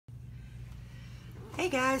Hey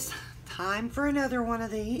guys, time for another one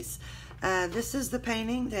of these. This is the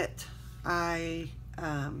painting that I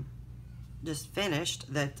just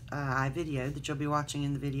finished, that I videoed, that you'll be watching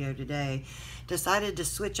in the video today. Decided to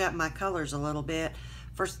switch up my colors a little bit.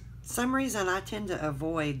 For some reason I tend to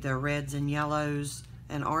avoid the reds and yellows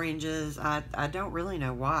and oranges. I don't really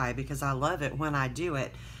know why, because I love it when I do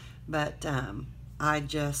it, but I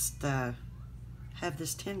just have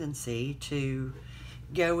this tendency to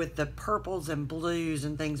go with the purples and blues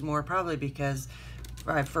and things more, probably because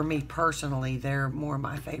for me personally they're more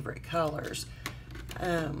my favorite colors.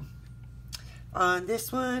 On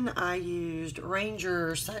this one I used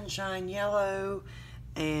Ranger Sunshine Yellow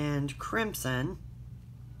and Crimson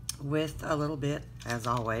with a little bit, as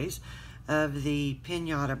always, of the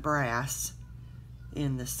Pinata Brass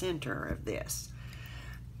in the center of this.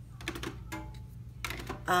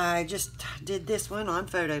 I just did this one on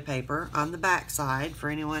photo paper on the back side. For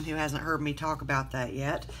anyone who hasn't heard me talk about that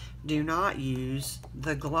yet, do not use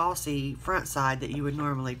the glossy front side that you would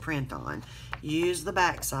normally print on. Use the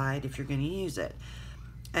back side if you're going to use it.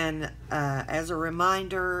 And as a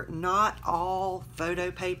reminder, not all photo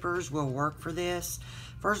papers will work for this.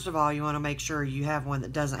 First of all, you want to make sure you have one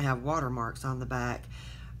that doesn't have watermarks on the back.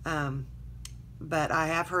 But I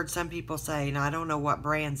have heard some people say, and I don't know what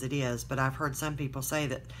brands it is, but I've heard some people say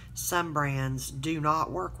that some brands do not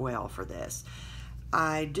work well for this.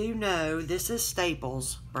 I do know this is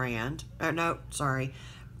Staples brand. No, sorry.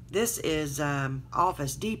 This is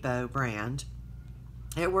Office Depot brand.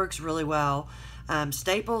 It works really well.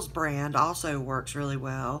 Staples brand also works really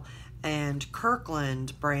well. And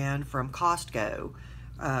Kirkland brand from Costco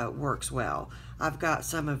works well. I've got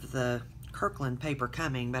some of the Kirkland paper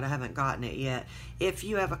coming, but I haven't gotten it yet. If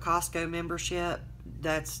you have a Costco membership,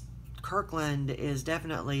 Kirkland is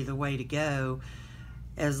definitely the way to go,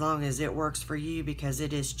 as long as it works for you, because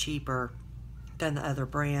it is cheaper than the other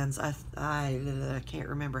brands. I can't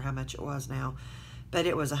remember how much it was now, but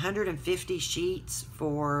it was 150 sheets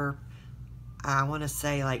for, I want to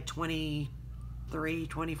say like $23,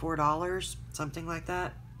 $24, something like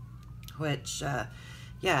that. Which,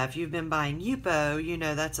 yeah, if you've been buying Yupo, you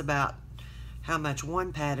know that's about how much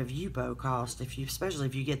one pad of Yupo costs, especially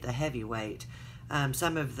if you get the heavyweight.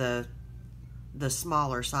 Some of the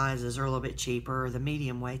smaller sizes are a little bit cheaper. The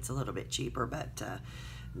medium weight's a little bit cheaper, but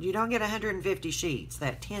you don't get 150 sheets.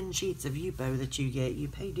 That 10 sheets of Yupo that you get, you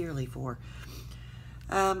pay dearly for.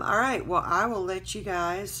 All right, well, I will let you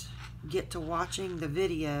guys get to watching the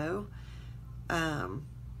video. I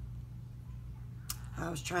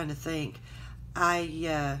was trying to think.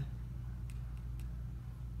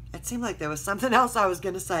 It seemed like there was something else I was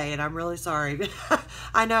going to say, and I'm really sorry.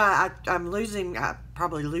 I know I'm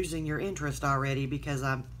probably losing your interest already, because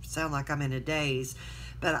I sound like I'm in a daze,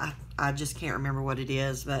 but I just can't remember what it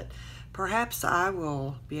is. But perhaps I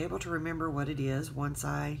will be able to remember what it is once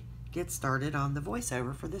I get started on the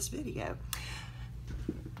voiceover for this video.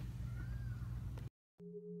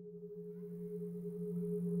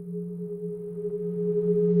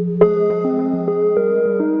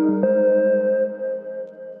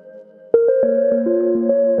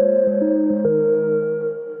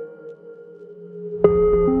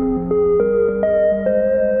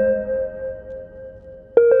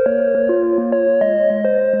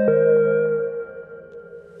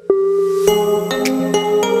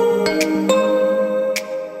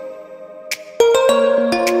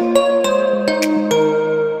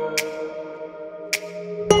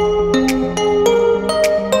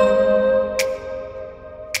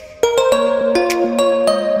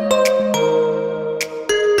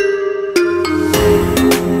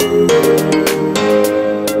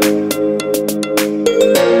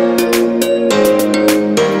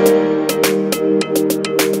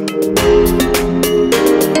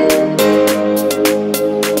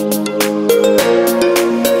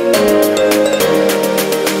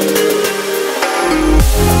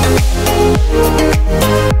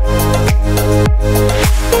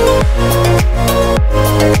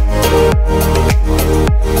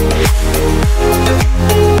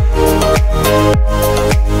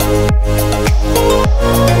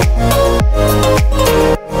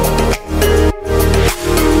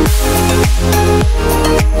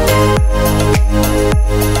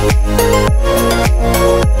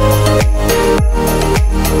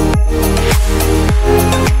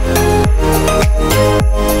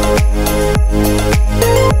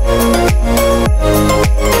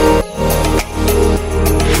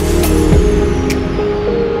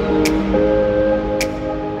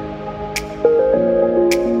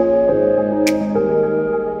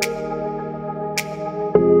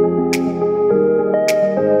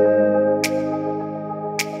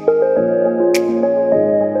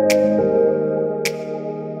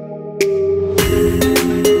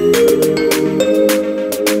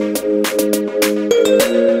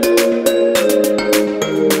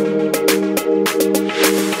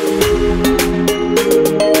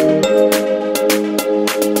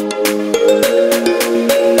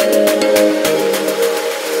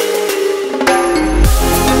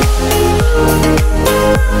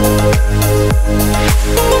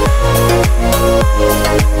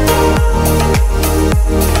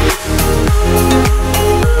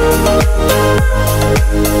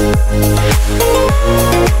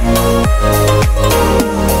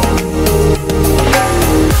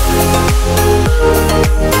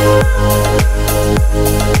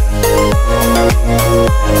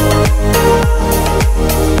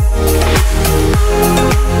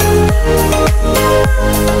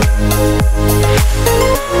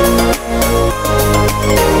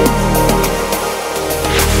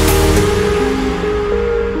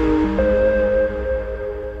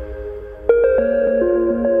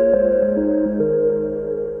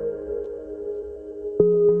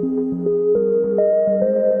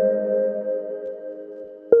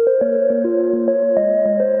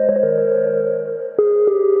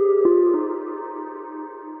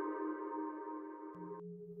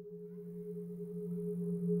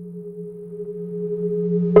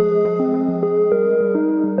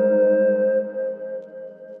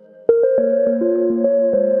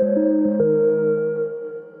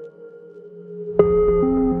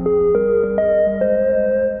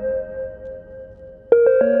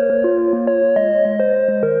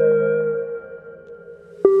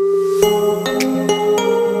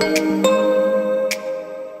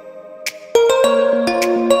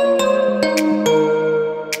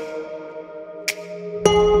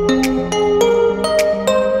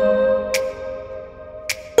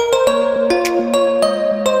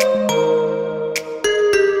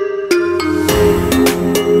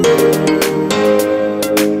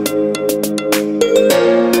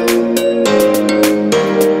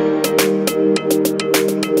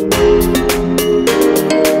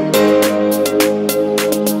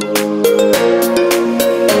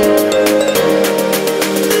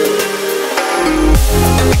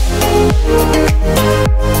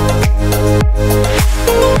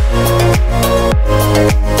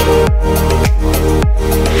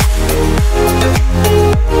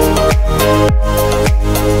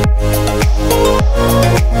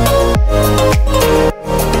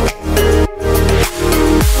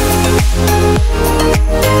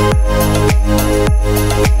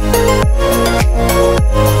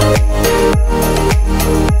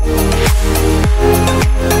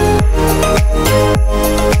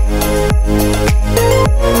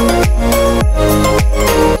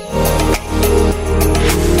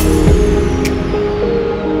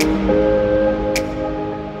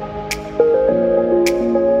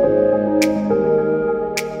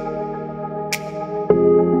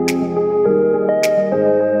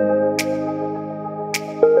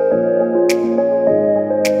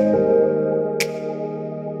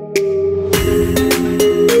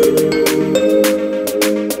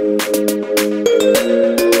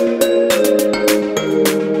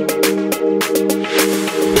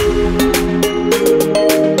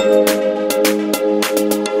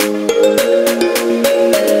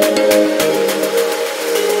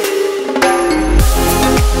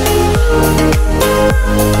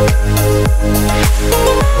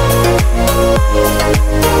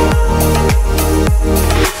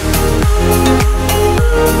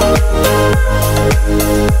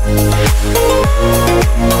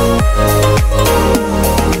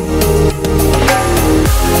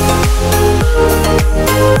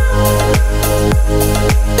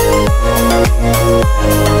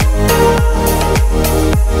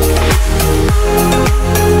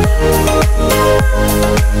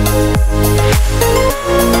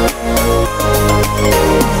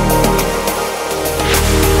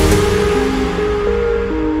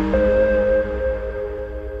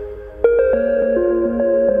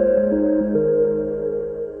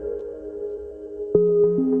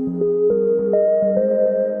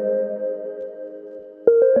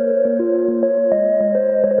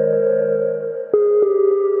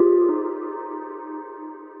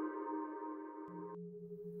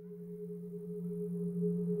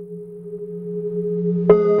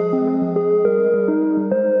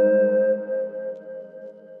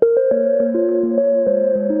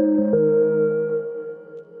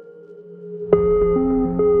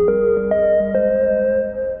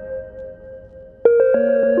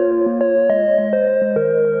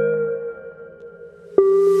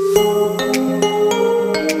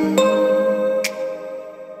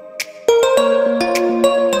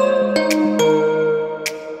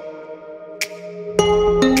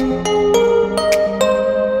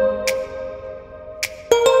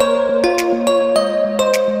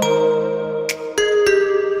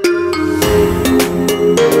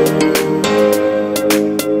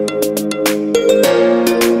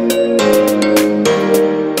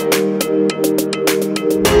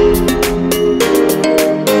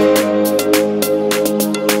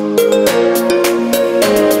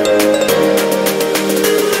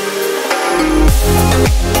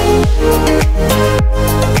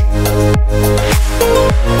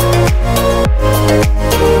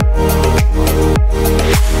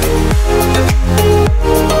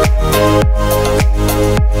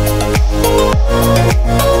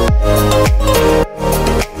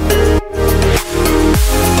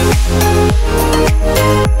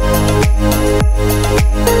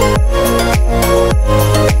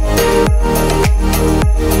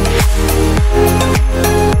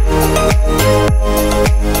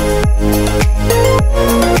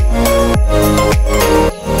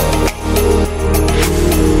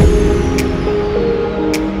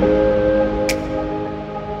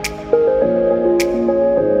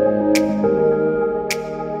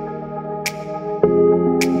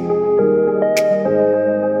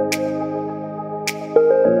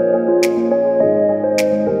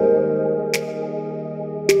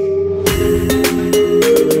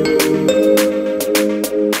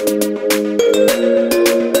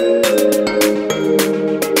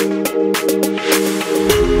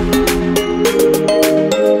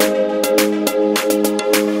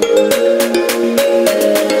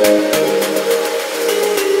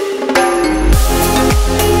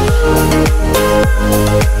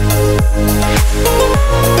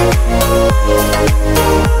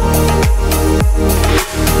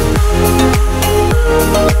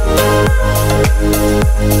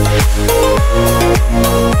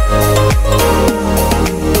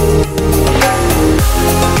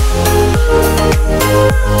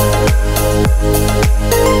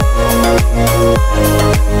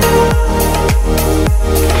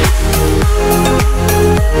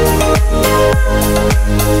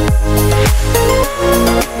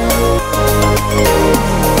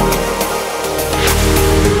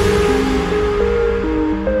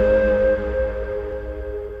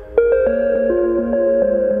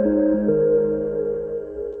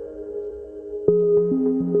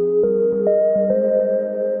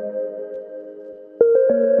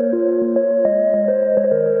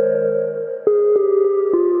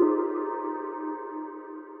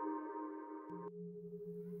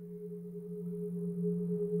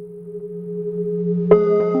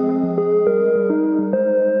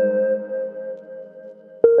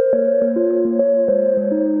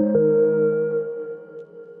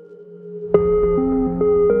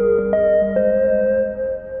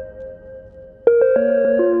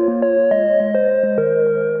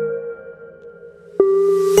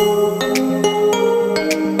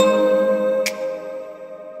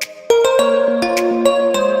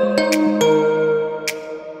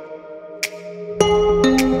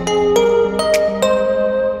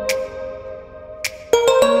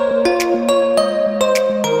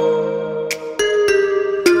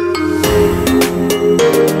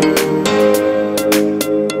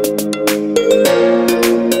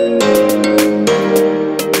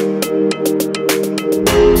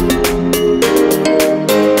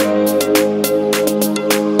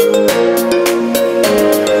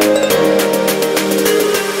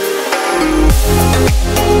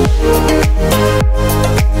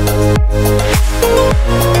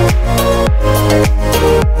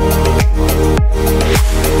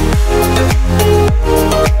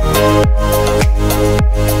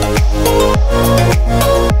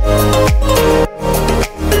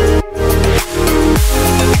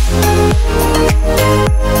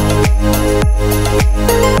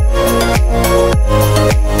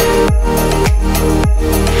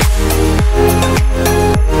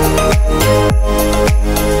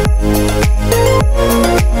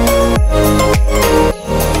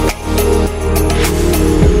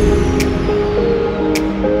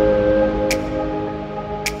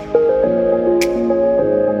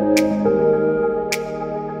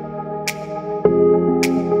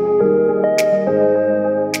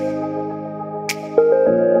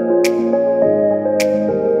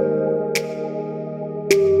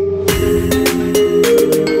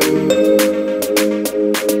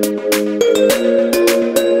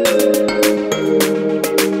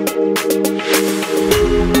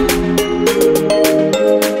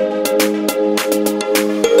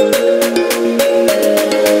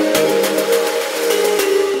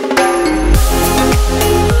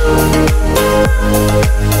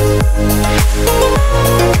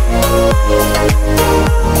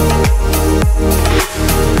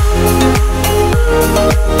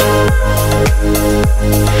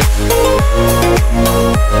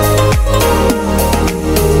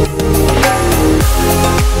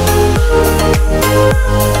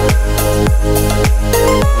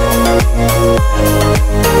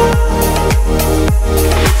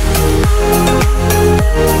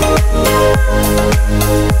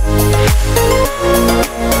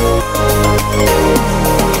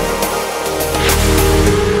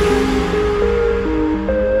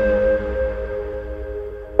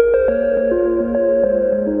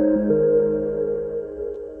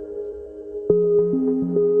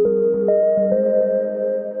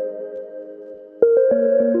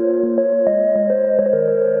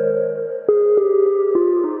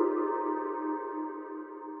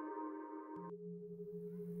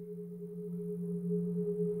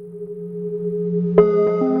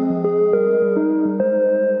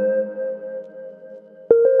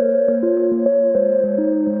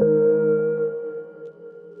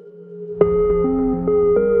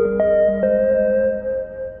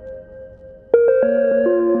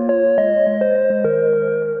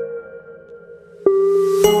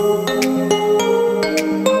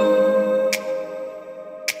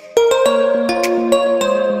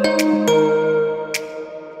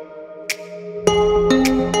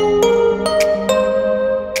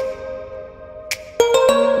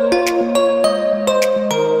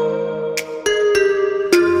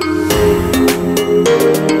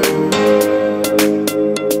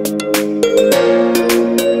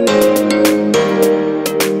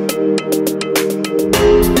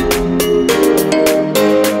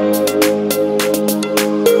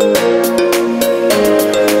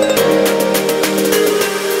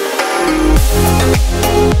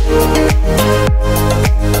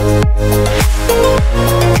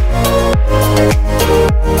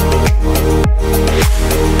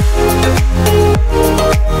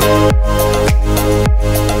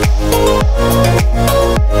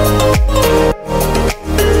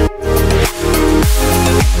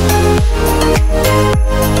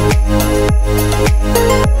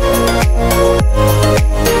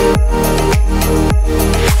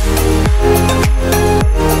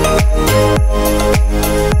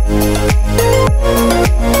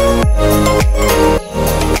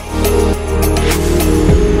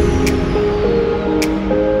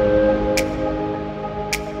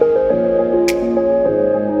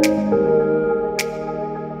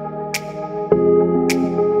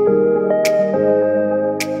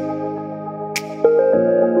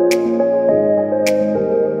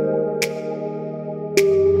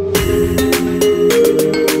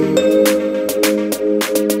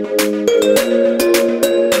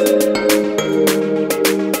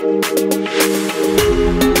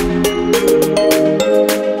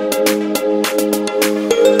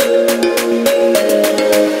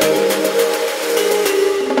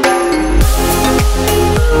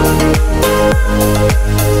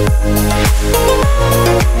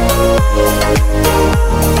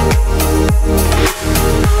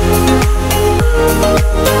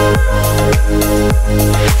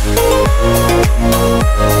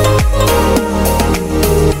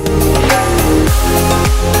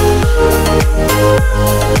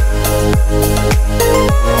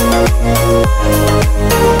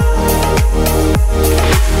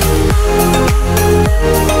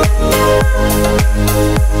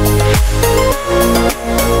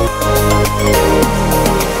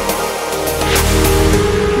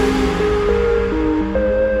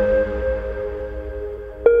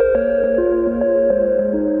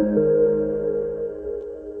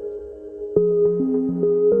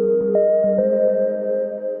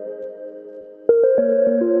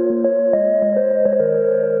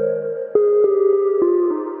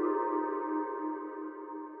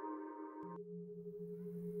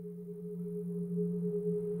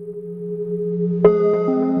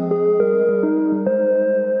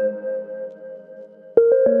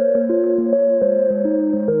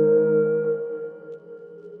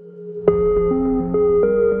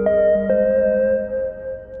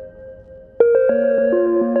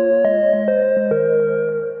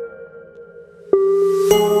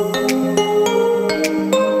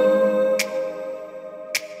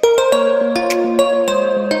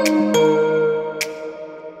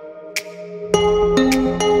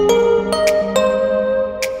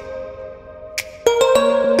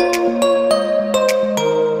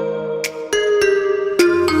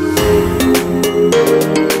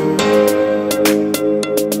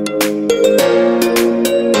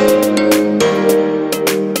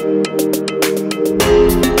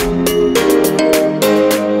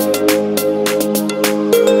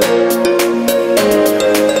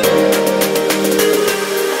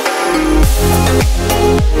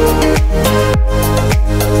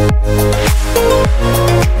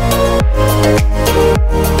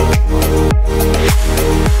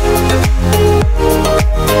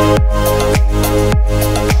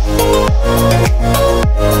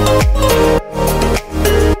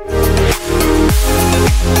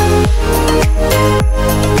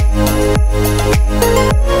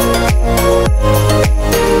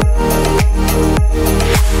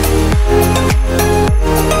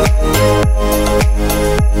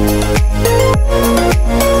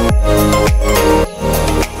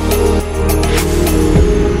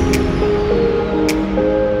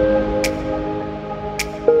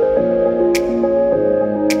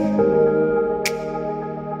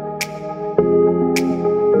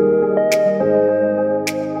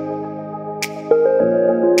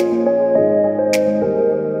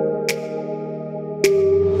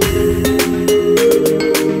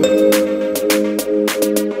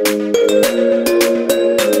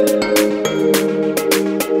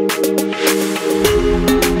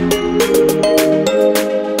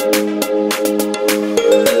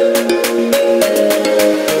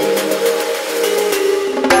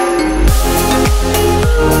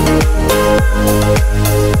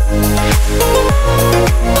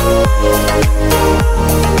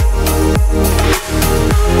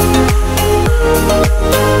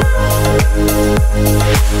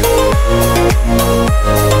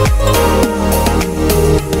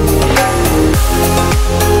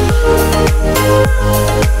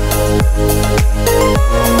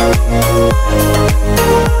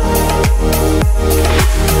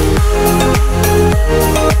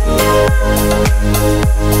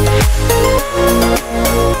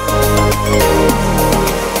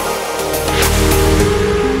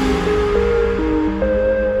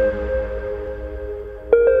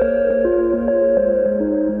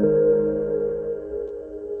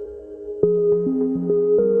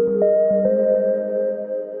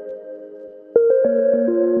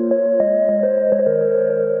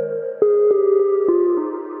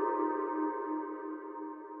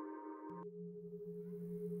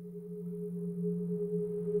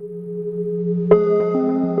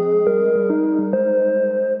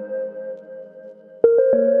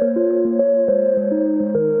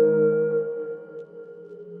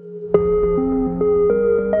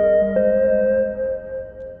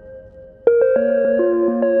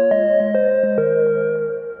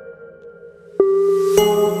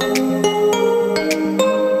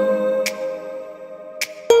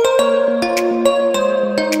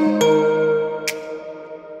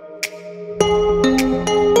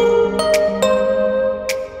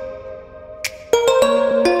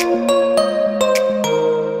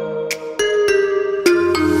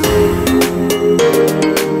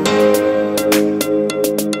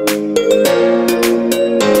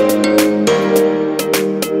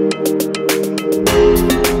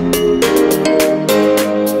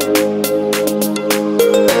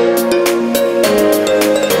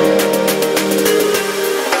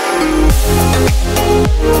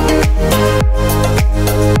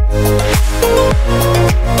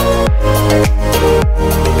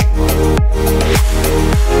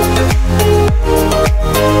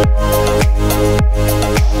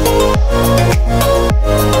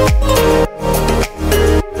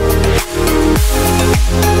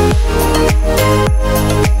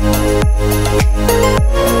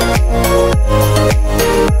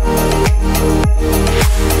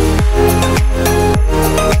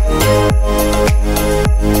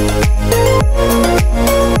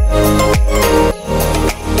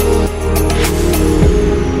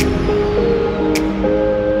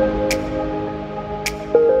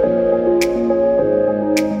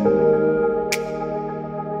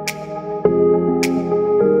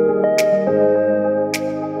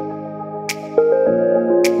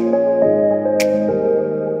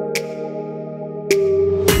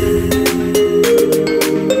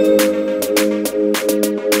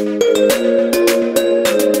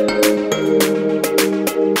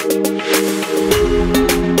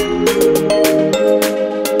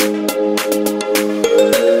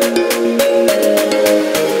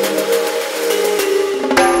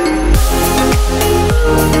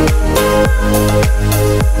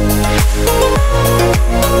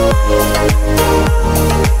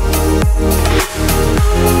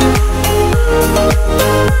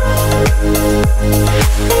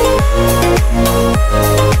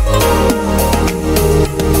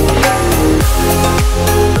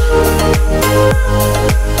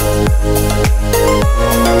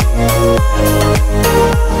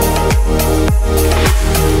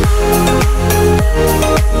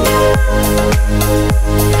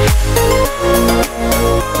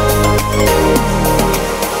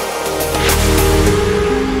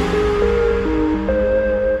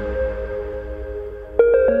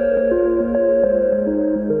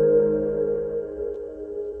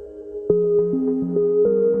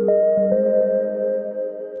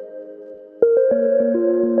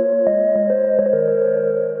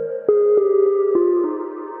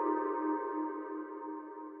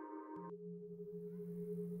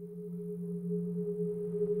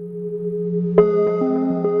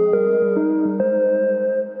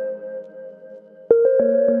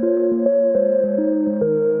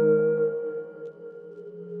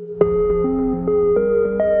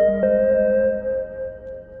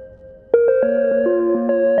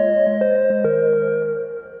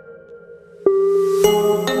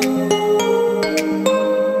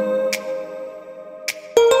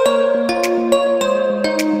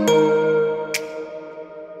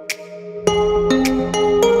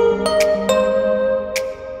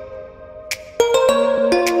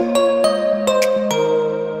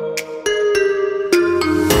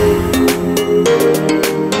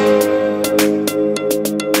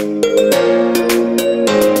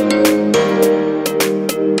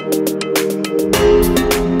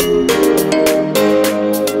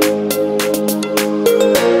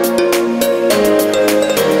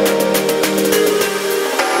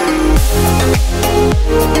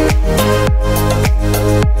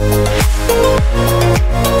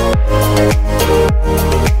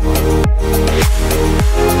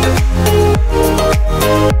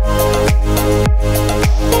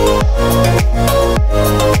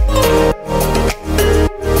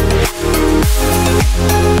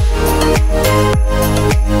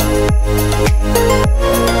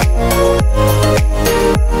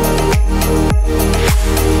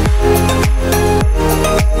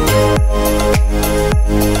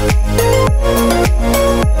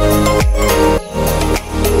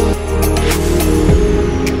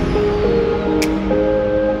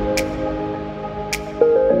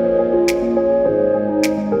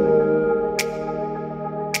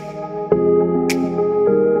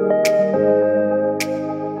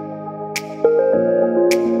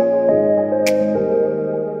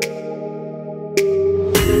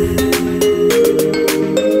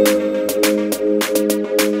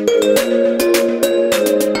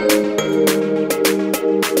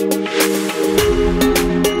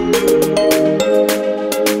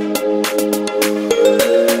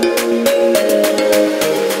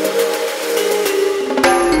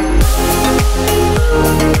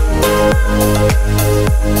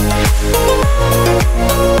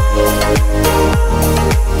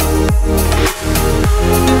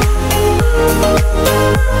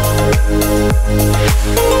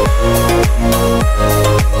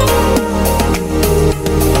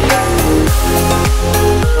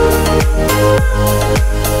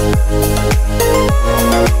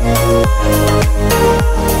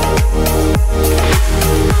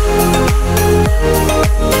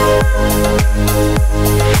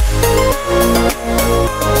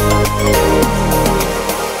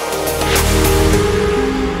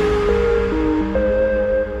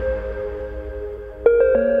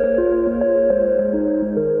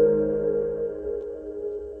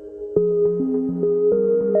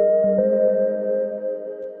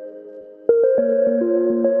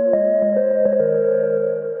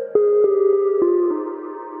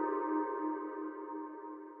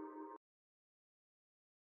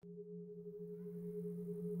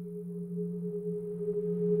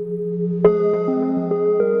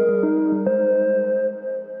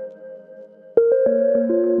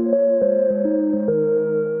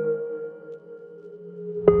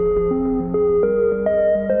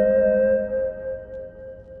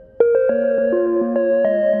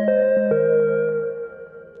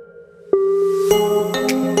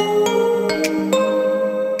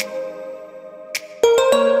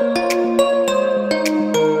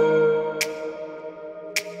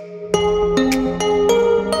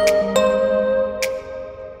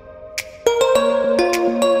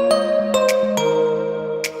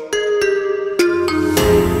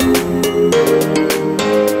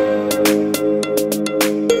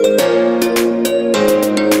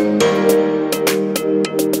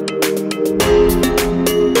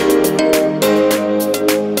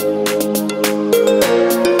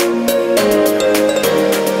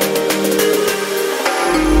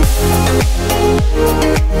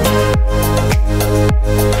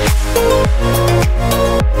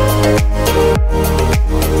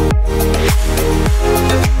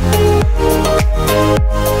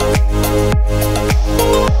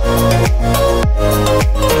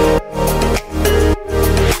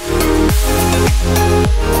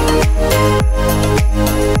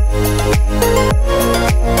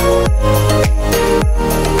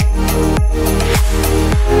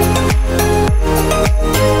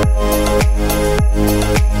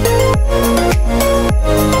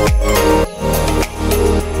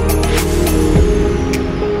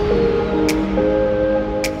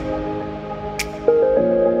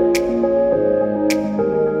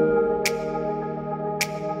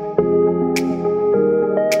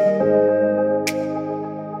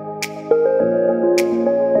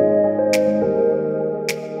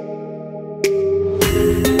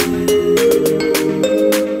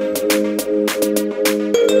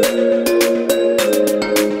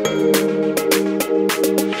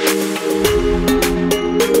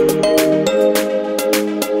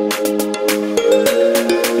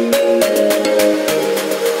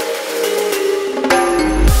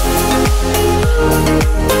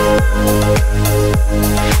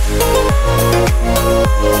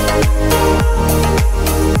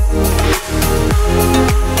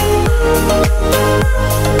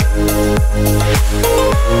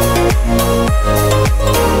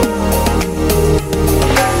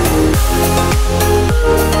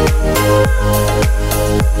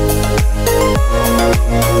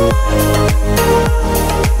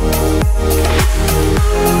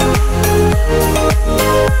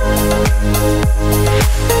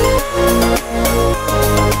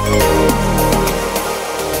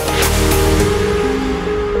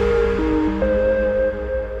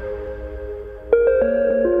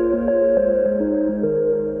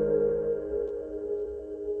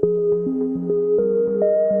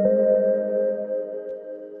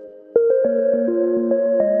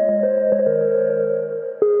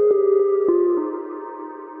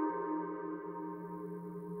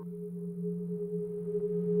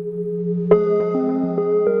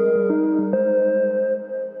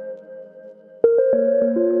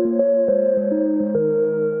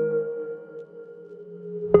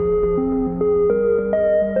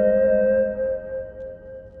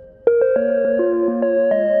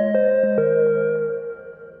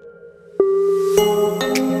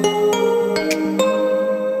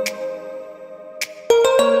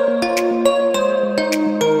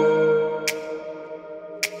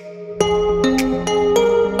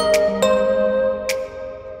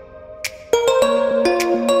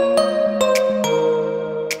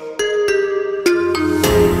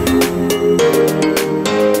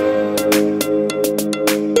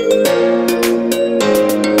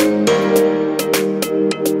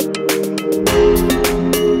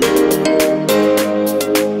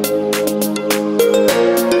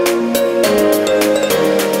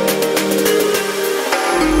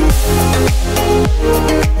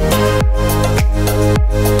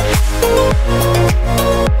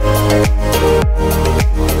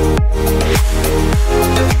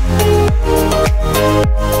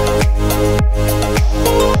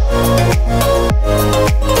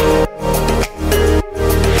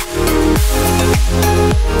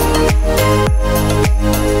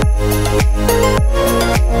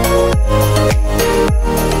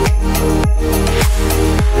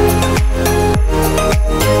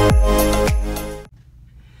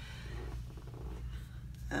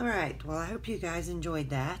 Alright, well I hope you guys enjoyed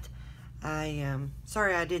that.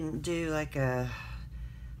 Sorry I didn't do like a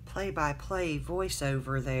play-by-play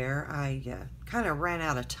voiceover there. I kind of ran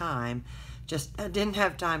out of time. I didn't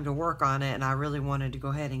have time to work on it, and I really wanted to go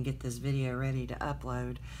ahead and get this video ready to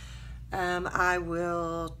upload. I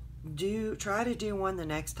will try to do one the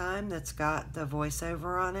next time that's got the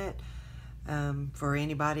voiceover on it. For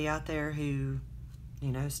anybody out there who,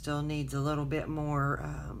 you know, still needs a little bit more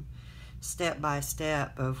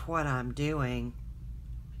step-by-step of what I'm doing.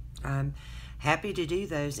 I'm happy to do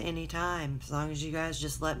those anytime, as long as you guys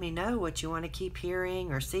just let me know what you want to keep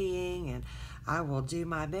hearing or seeing, and I will do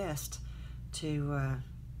my best to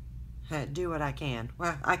do what I can.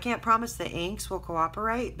 Well, I can't promise the inks will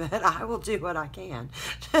cooperate, but I will do what I can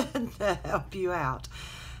to help you out.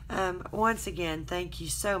 Once again, thank you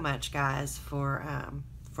so much, guys, for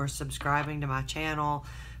subscribing to my channel,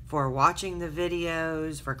 for watching the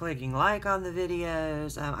videos, for clicking like on the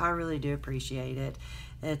videos. I really do appreciate it.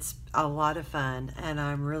 It's a lot of fun, and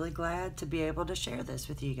I'm really glad to be able to share this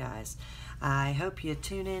with you guys. I hope you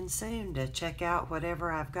tune in soon to check out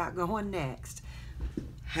whatever I've got going next.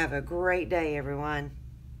 Have a great day, everyone.